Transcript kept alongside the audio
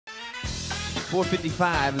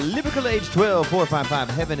455, Lyrical age 12, 455,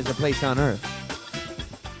 Heaven is a Place on Earth.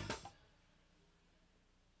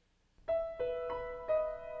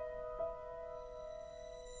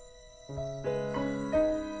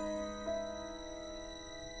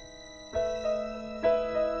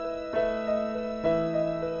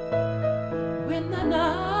 When the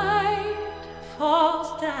night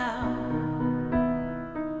falls down,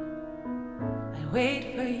 I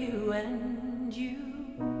wait for you and you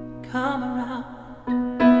come around,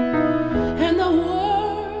 and the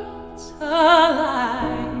world's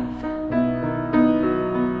alive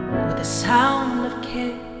with the sound of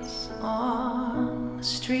kids on the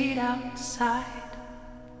street outside.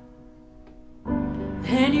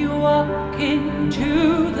 Then you walk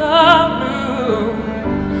into the room,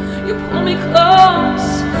 you pull me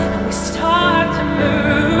close and we start to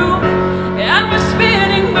move, and we're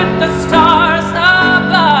spinning with the stars.